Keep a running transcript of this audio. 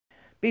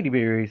Beanie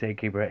Beers,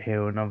 aka Brett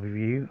here, another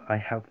review I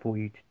have for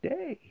you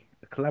today.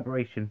 A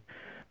collaboration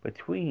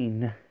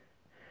between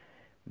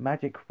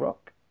Magic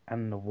Rock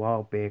and the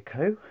Wild Beer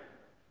Co.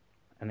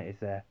 And it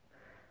is a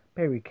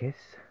Berry Kiss.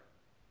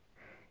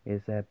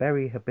 It's a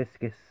Berry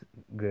Hibiscus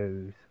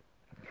Rose,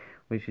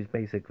 which is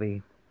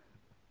basically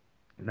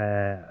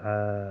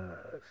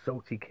their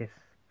salty kiss,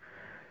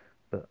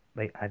 but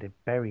they added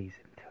berries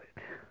into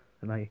it.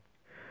 And I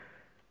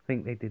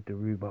think they did the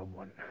rhubarb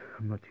one.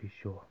 I'm not too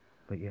sure,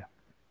 but yeah.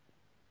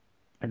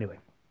 Anyway,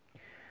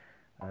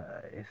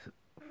 it's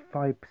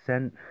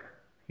 5%,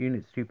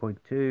 units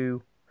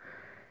 2.2.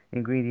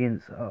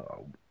 Ingredients are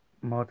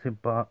malted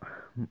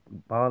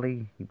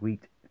barley,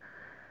 wheat,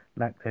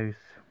 lactose.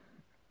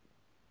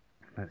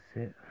 That's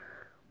it.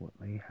 What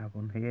they have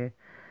on here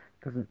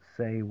doesn't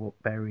say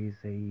what berries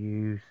they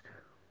used.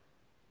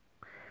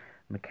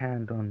 And the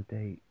canned on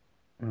date,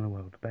 oh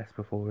well, the best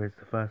before is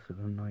the 1st of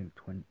the 9th,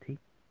 20.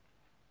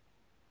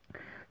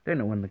 Don't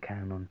know when the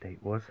can on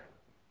date was.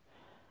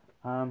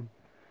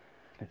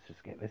 Let's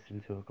just get this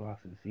into a glass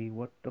and see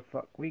what the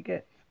fuck we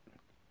get.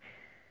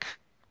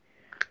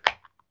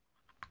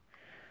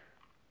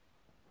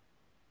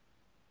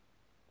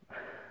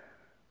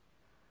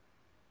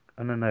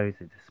 On the nose,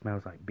 it just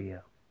smells like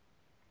beer.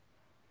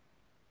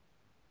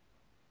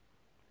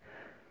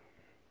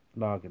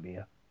 Lager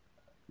beer.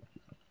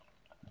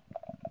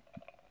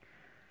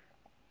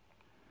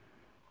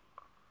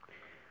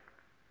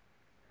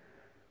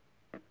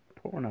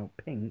 Pouring out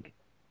pink.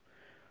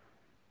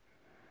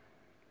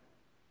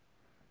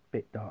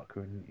 Bit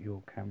darker in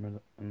your camera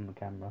than the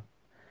camera.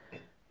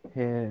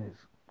 Here's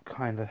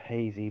kind of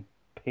hazy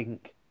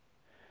pink.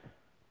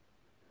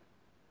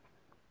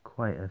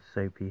 Quite a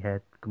soapy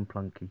head,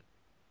 complunky.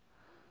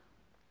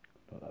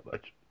 Not that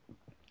much.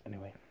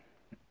 Anyway,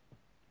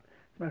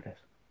 smell test.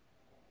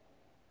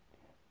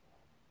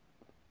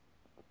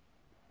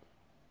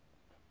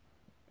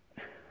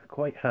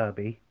 Quite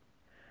herby.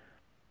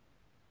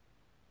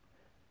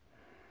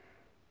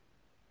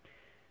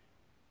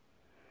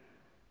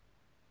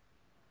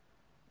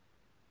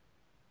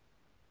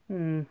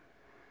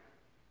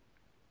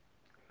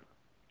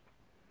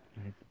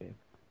 It's a bit.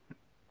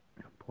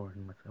 I'm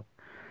pouring myself.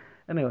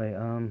 Anyway,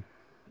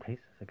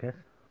 tastes, I guess.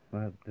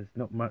 Well, there's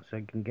not much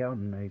I can get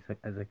on the nose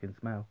as I can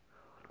smell.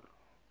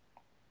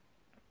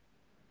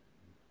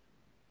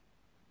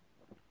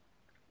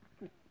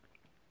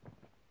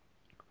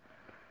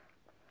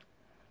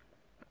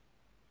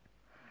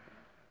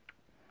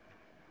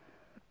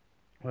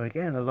 Well,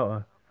 again, a lot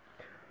of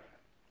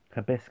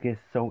hibiscus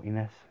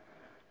saltiness.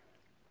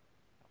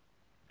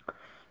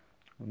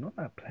 Well, not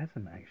that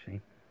pleasant,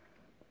 actually.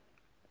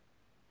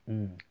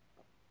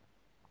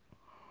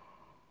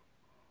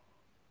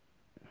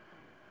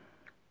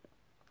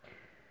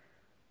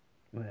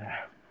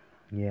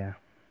 Yeah.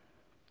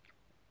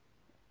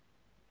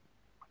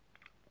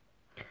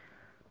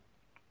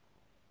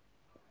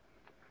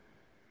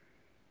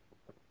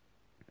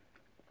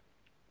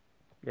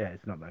 Yeah,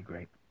 it's not that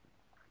great.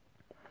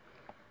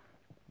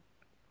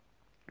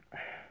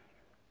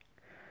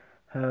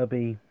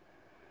 Herby.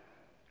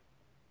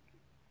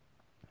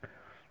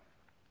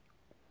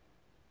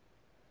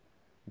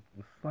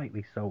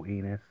 Slightly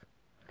saltiness.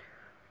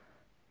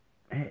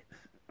 It's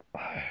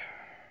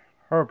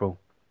horrible.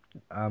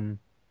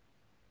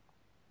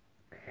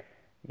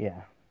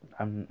 Yeah,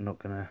 I'm not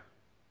gonna.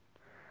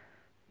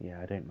 Yeah,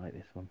 I don't like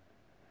this one.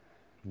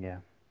 Yeah.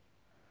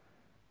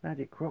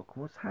 Magic Rock,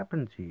 what's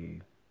happened to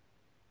you?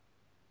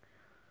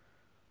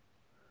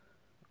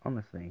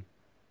 Honestly.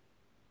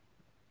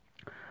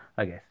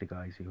 I guess the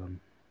guys who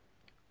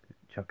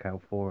chuck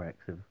out 4X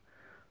have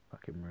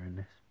fucking ruined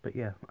this. But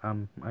yeah,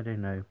 I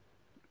don't know.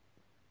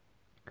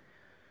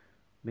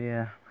 But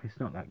yeah, it's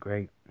not that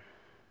great.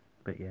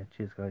 But yeah,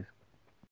 cheers guys.